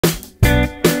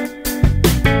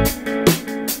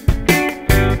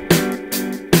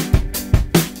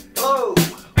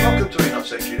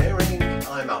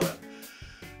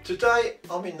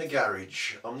I'm in the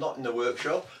garage, I'm not in the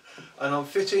workshop, and I'm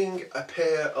fitting a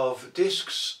pair of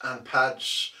discs and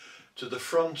pads to the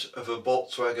front of a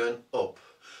Volkswagen up.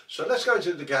 So let's go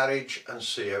to the garage and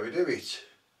see how we do it.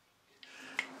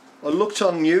 I looked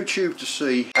on YouTube to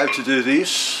see how to do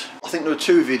this. I think there were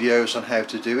 2 videos on how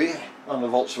to do it on the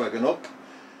Volkswagen up.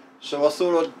 So I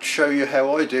thought I'd show you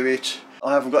how I do it.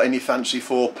 I haven't got any fancy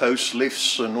 4-post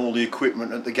lifts and all the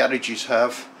equipment that the garages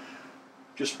have.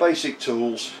 Just basic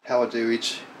tools, how I do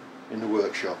it in the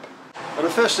workshop. And the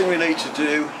first thing we need to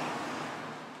do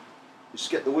is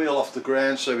get the wheel off the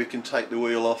ground so we can take the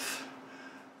wheel off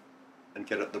and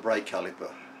get at the brake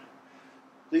caliper.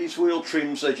 These wheel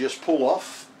trims, they just pull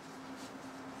off.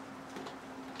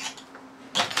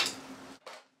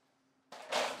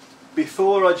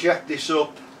 Before I jack this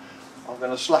up, I'm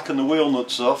going to slacken the wheel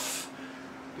nuts off,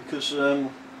 because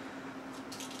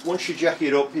once you jack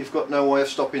it up you've got no way of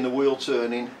stopping the wheel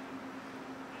turning.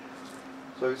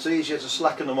 So it's easier to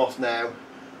slacken them off now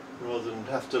rather than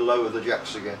have to lower the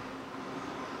jacks again.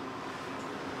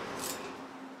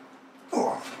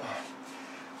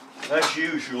 As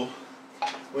usual,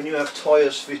 when you have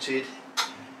tyres fitted,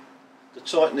 to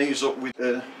tighten these up with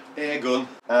an air gun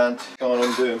and can't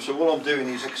undo them. So what I'm doing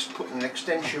is putting an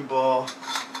extension bar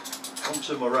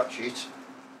onto my ratchet.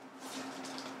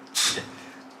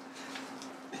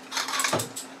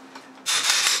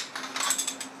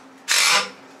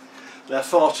 They're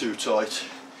far too tight.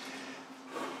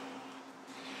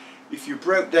 If you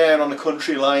broke down on a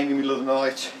country lane in the middle of the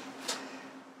night,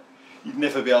 you'd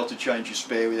never be able to change your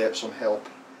spare without some help.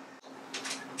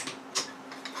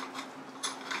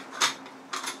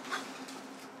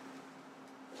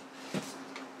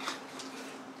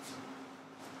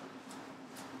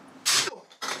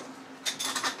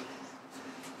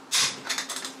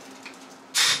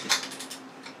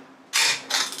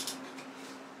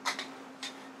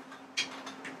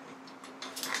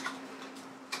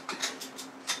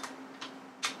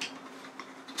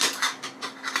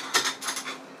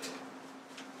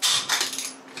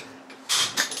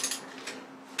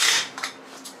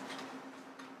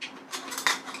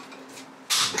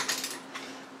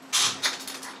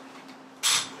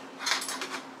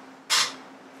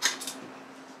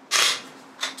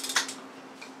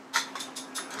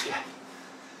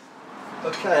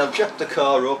 Okay, I've jacked the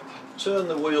car up, turned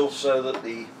the wheel so that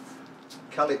the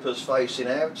caliper's facing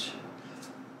out.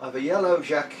 I have a yellow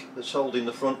jack that's holding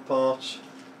the front part.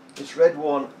 This red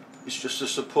one is just a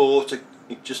support,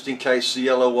 just in case the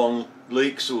yellow one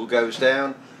leaks or goes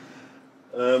down.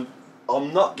 I'm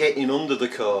not getting under the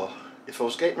car. If I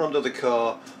was getting under the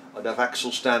car, I'd have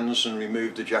axle stands and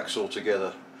remove the jacks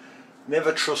altogether.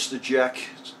 Never trust the jack,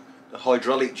 the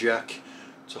hydraulic jack,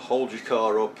 to hold your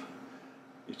car up.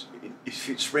 If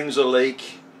it springs a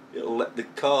leak, it'll let the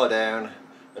car down,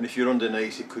 and if you're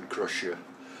underneath it could crush you.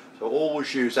 So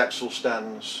always use axle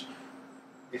stands.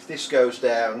 If this goes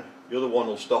down, the other one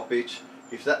will stop it.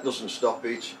 If that doesn't stop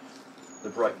it, the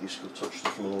brake disc will touch the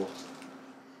floor.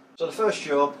 So the first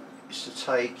job is to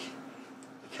take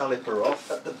the caliper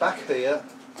off. At the back here,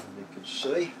 you can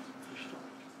see,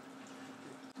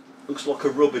 looks like a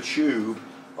rubber tube.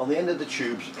 On the end of the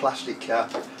tube's a plastic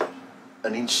cap,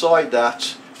 and inside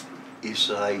that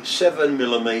is a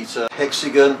 7mm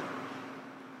hexagon,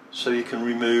 so you can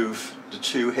remove the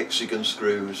 2 hexagon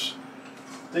screws.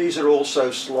 These are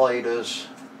also sliders,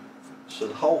 so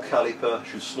the whole caliper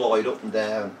should slide up and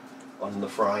down on the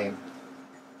frame.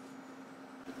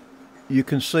 You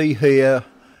can see here,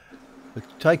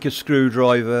 take a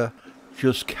screwdriver,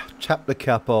 just tap the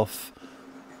cap off.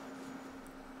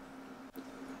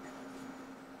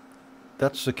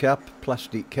 That's the cap,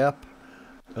 plastic cap.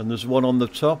 And there's one on the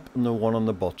top and the one on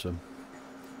the bottom.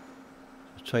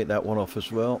 Take that one off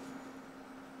as well.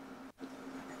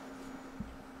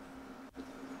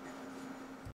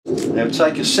 Now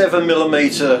take a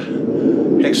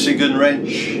 7mm hexagon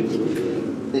wrench.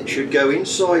 It should go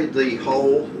inside the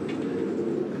hole,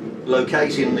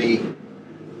 locating the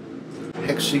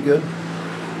hexagon.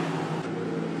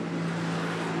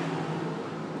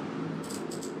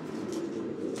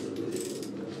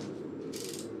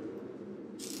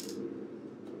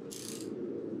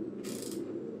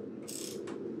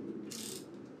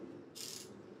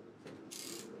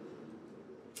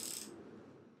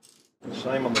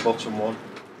 Same on the bottom one.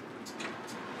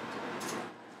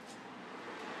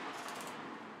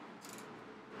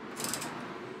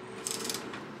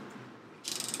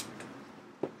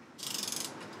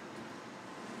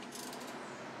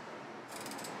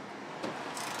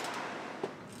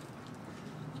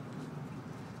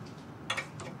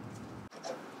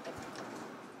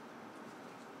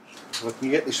 If I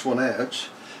can get this one out,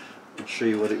 I'll show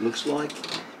you what it looks like.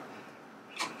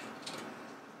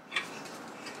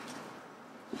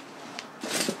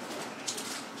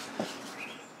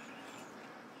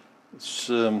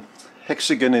 It's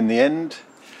hexagon in the end,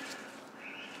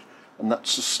 and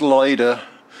that's the slider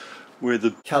where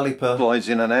the caliper slides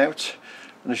in and out,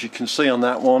 and as you can see on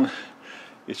that one,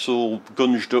 it's all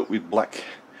gunged up with black,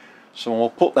 so I'll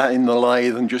put that in the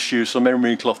lathe and just use some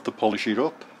emery cloth to polish it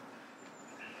up.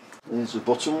 There's the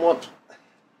bottom one. You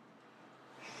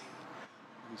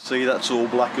can see that's all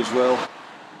black as well.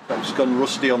 It's gone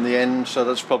rusty on the end, so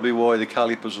that's probably why the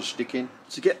calipers are sticking.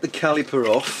 To get the caliper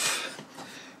off,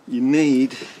 you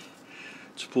need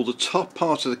to pull the top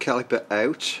part of the caliper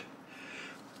out,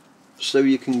 so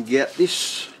you can get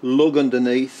this lug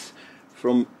underneath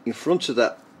from in front of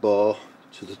that bar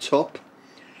to the top,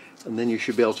 and then you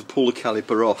should be able to pull the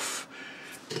caliper off.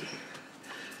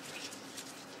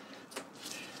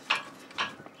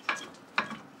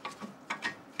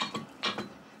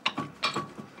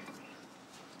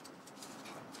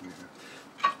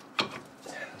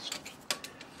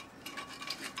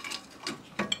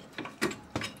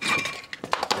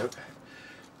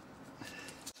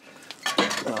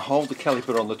 Now hold the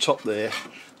caliper on the top there.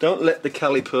 Don't let the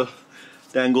caliper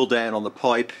dangle down on the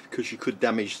pipe, because you could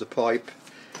damage the pipe.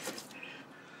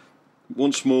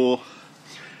 Once more,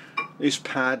 this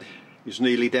pad is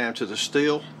nearly down to the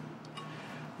steel.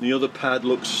 The other pad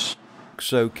looks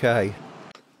okay.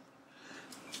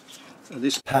 And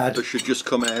this pad should just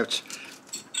come out.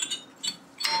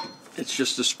 It's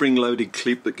just a spring-loaded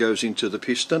clip that goes into the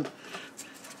piston.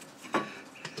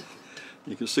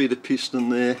 You can see the piston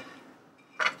there,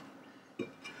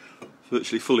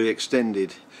 virtually fully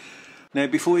extended. Now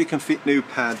before you can fit new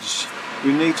pads,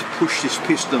 you need to push this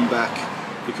piston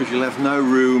back, because you'll have no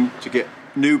room to get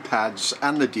new pads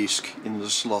and the disc in the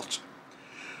slot.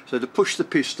 So to push the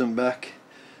piston back,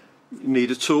 you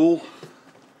need a tool.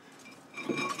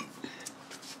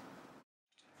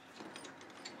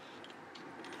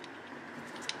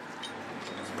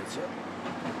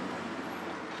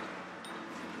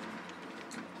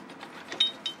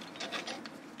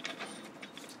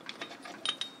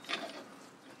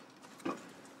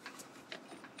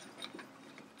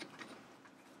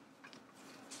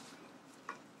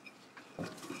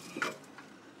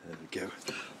 Go.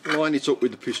 Line it up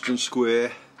with the piston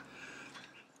square.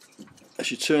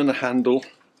 As you turn the handle,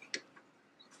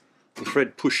 the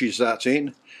thread pushes that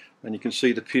in, and you can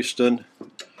see the piston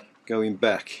going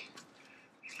back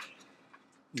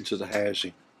into the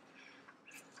housing.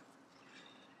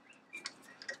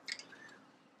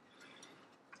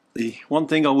 The one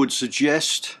thing I would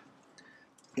suggest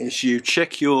is you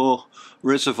check your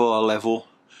reservoir level,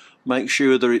 make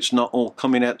sure that it's not all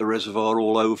coming out the reservoir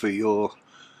all over your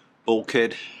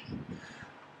bulkhead.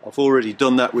 I've already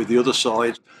done that with the other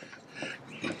side.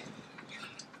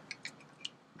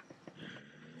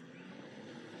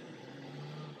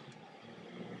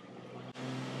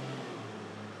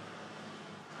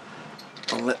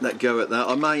 I'll let that go at that.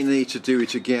 I may need to do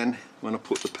it again when I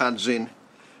put the pads in,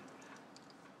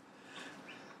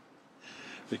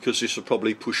 because this will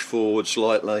probably push forward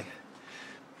slightly.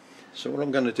 So what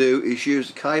I'm going to do is use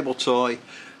the cable tie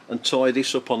and tie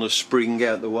this up on a spring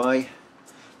out the way.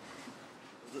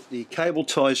 The cable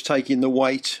tie is taking the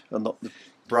weight and not the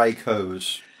brake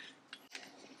hose.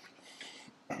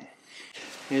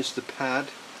 Here's the pad.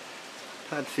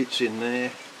 Pad fits in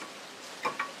there.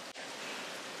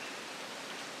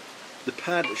 The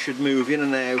pad should move in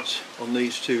and out on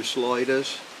these two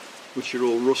sliders, which are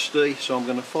all rusty, so I'm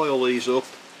going to file these up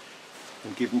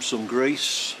and give them some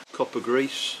grease, copper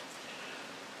grease.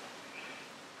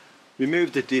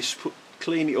 Remove the disc,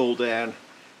 clean it all down,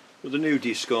 put the new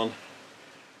disc on,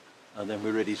 and then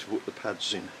we're ready to put the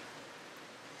pads in.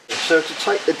 So to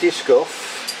take the disc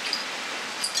off,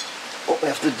 what we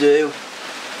have to do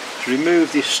is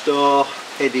remove this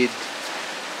star-headed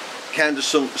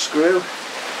countersunk screw.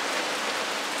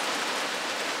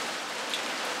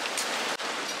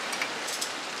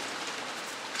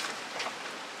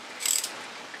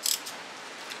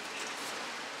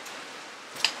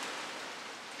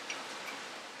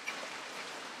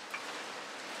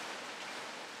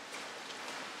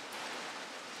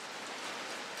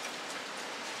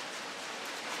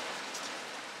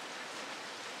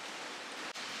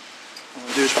 What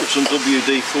I'll do is put some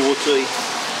WD-40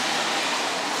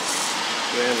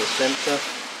 around the centre.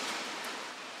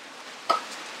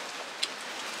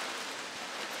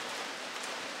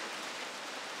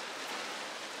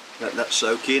 Let that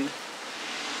soak in.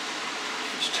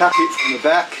 Just tap it from the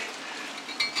back,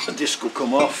 the disc will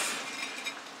come off.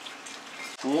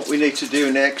 And what we need to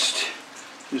do next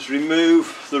is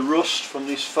remove the rust from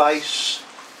this face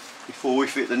before we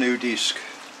fit the new disc.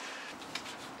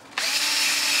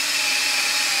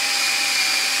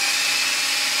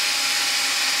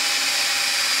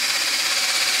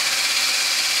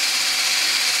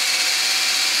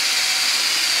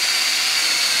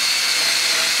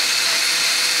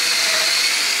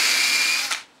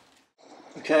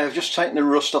 Okay, I've just taken the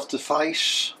rust off the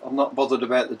face. I'm not bothered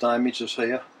about the damages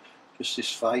here, just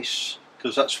this face,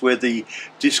 because that's where the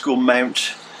disc will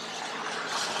mount.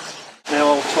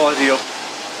 Now I'll tidy up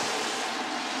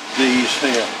these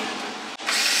here.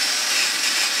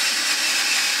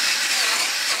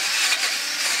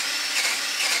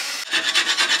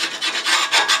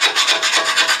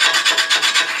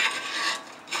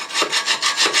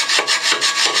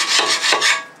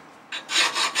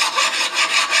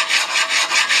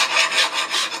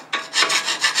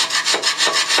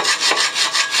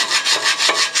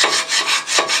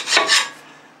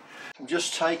 I'm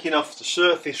just taking off the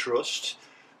surface rust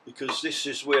because this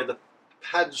is where the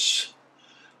pads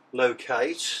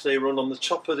locate. They run on the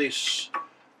top of this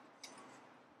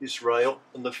rail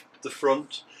and the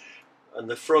front and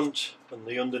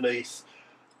the underneath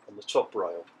on the top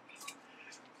rail.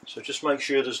 So just make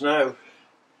sure there's no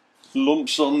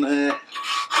lumps on there.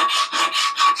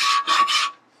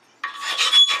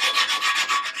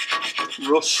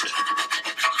 Rust.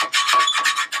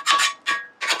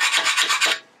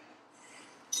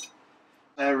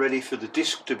 Now ready for the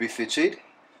disc to be fitted.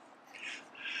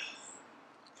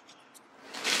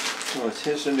 Right,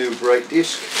 here's the new brake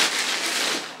disc.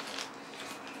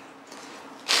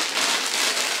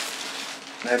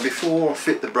 Now before I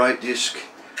fit the brake disc,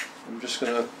 I'm just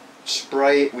going to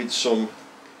spray it with some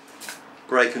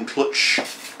brake and clutch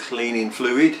cleaning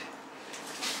fluid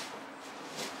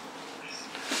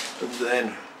and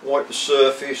then wipe the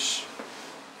surface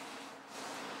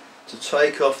to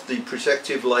take off the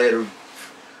protective layer of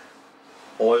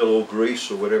oil or grease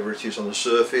or whatever it is on the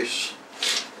surface.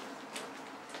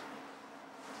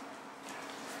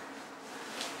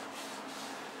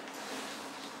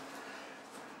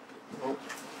 Oh.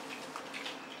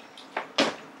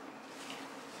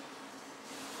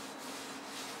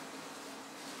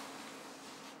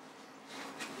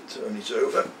 Turn it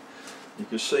over. You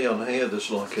can see on here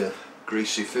there's like a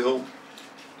greasy film.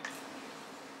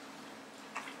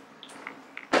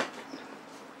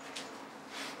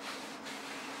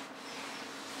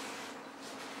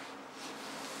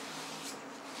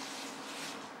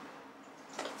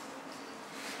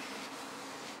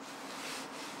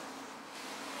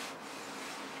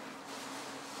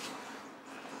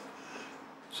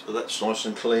 So that's nice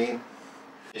and clean.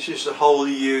 This is the hole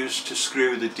you use to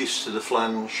screw the disc to the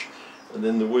flange, and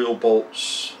then the wheel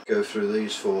bolts go through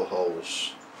these 4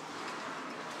 holes.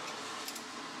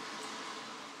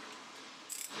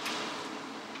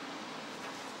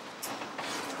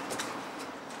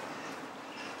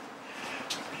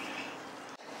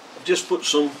 I've just put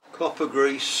some copper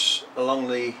grease along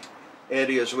the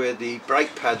areas where the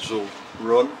brake pads will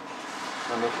run,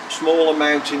 and a small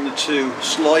amount in the 2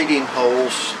 sliding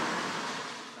holes.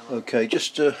 Okay,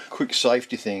 just a quick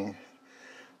safety thing.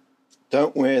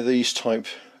 Don't wear these type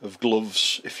of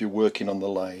gloves if you're working on the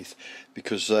lathe,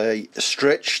 because they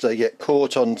stretch, they get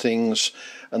caught on things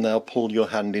and they'll pull your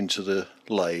hand into the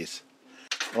lathe.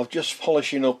 I'm just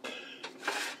polishing up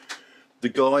the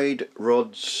guide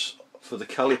rods for the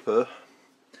caliper.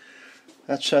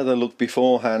 That's how they look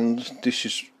beforehand. This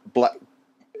is black,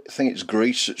 I think it's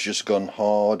grease that's just gone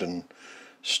hard and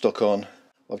stuck on.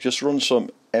 I've just run some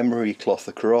emery cloth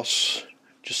across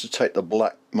just to take the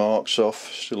black marks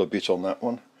off. Still a bit on that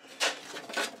one.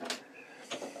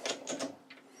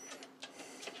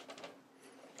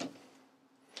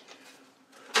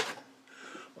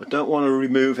 I don't want to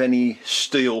remove any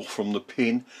steel from the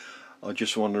pin, I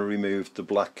just want to remove the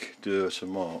black dirt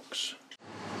and marks.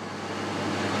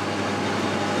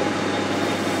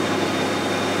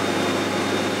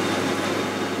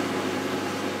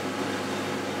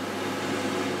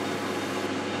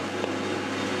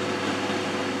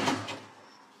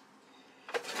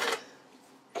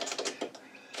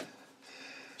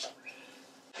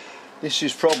 This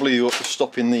is probably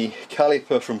stopping the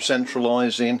caliper from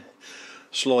centralising,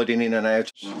 sliding in and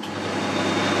out.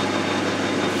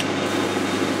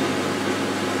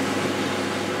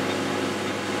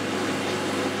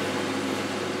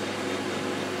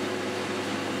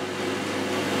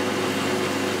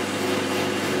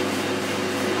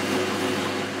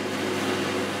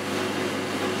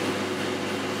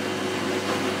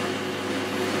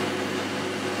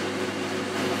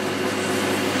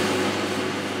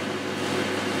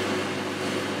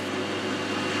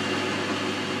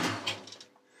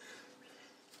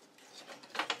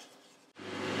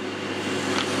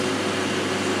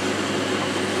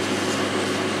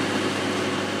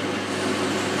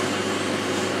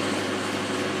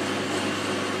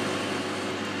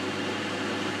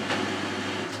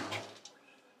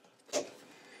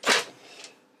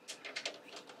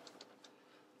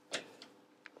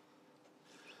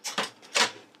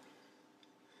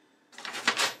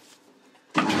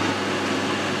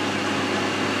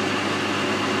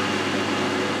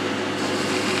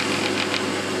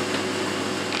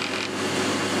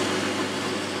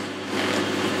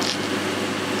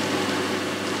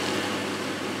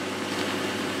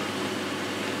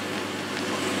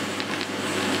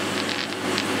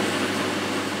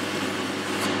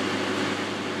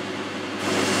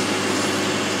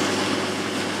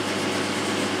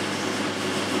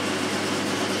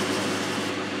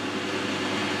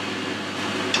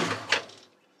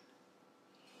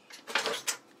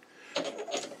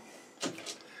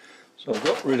 So I've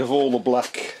got rid of all the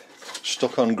black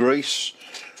stuck on grease.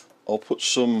 I'll put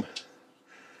some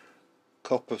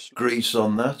copper grease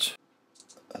on that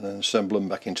and then assemble them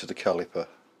back into the caliper.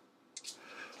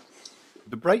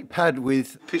 The brake pad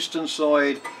with piston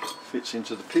side fits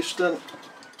into the piston.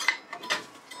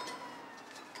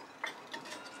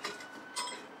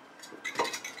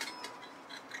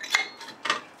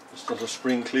 Just has a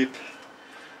spring clip,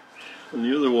 and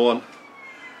the other one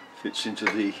fits into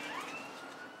the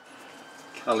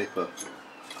caliper.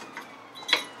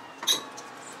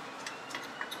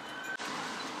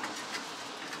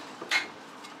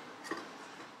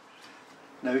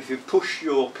 Now if you push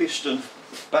your piston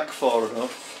back far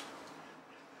enough,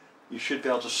 you should be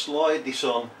able to slide this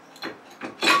on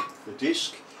the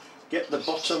disc, get the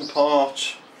bottom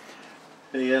part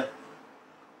here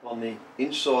on the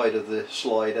inside of the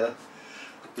slider,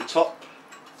 the top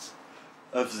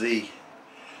of the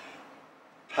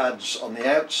pads on the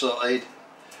outside,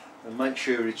 and make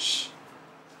sure it's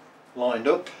lined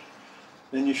up.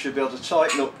 Then you should be able to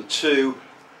tighten up the two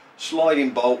sliding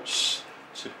bolts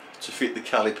to fit the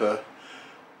caliper.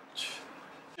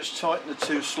 Just tighten the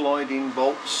two sliding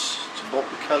bolts to bolt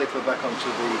the caliper back onto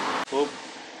the hub.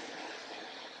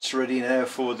 It's ready now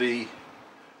for the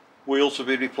wheel to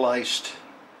be replaced.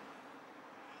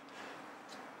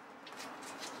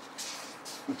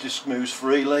 The disc moves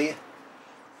freely.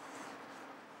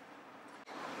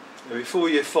 Now before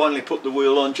you finally put the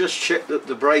wheel on, just check that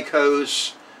the brake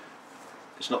hose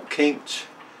is not kinked,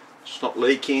 it's not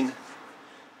leaking.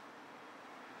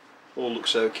 All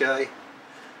looks okay.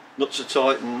 Nuts are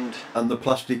tightened and the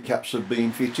plastic caps have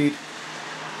been fitted.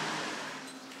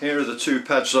 Here are the two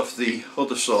pads off the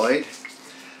other side.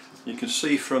 You can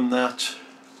see from that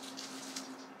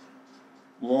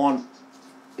one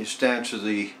is down to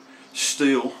the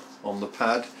steel on the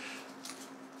pad,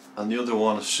 and the other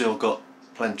one has still got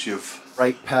plenty of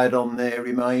brake pad on there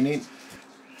remaining.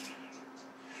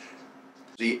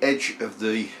 The edge of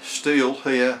the steel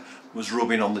here was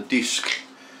rubbing on the disc.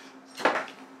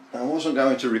 I wasn't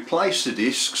going to replace the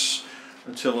discs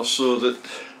until I saw that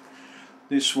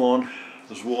this one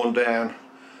was worn down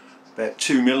about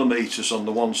 2mm on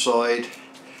the one side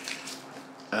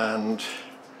and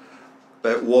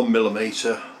about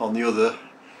 1mm on the other.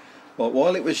 But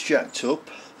while it was jacked up,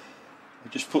 I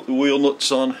just put the wheel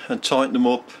nuts on and tightened them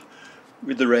up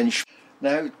with the wrench.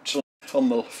 Now it's on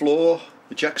the floor,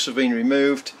 the jacks have been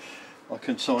removed, I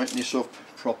can tighten this up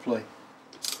properly.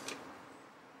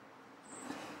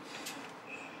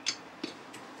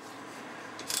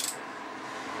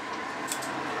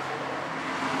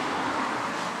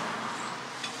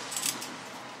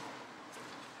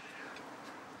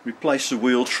 Replace the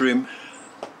wheel trim.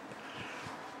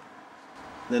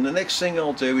 Then the next thing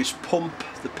I'll do is pump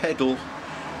the pedal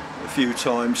a few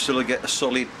times till I get a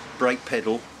solid brake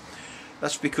pedal.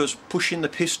 That's because pushing the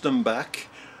piston back,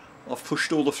 I've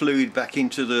pushed all the fluid back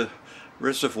into the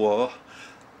reservoir.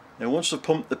 Now once I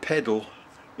pump the pedal,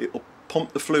 it will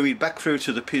pump the fluid back through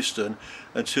to the piston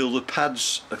until the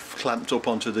pads are clamped up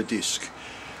onto the disc,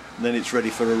 and then it's ready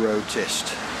for a road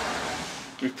test.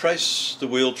 Replace the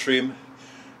wheel trim,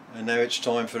 and now it's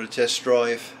time for a test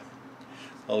drive.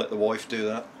 I'll let the wife do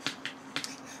that.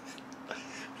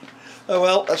 Oh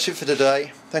well, that's it for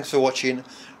today. Thanks for watching.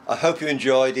 I hope you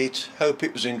enjoyed it, hope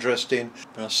it was interesting,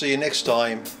 and I'll see you next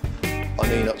time on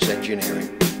Enots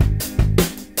Engineering.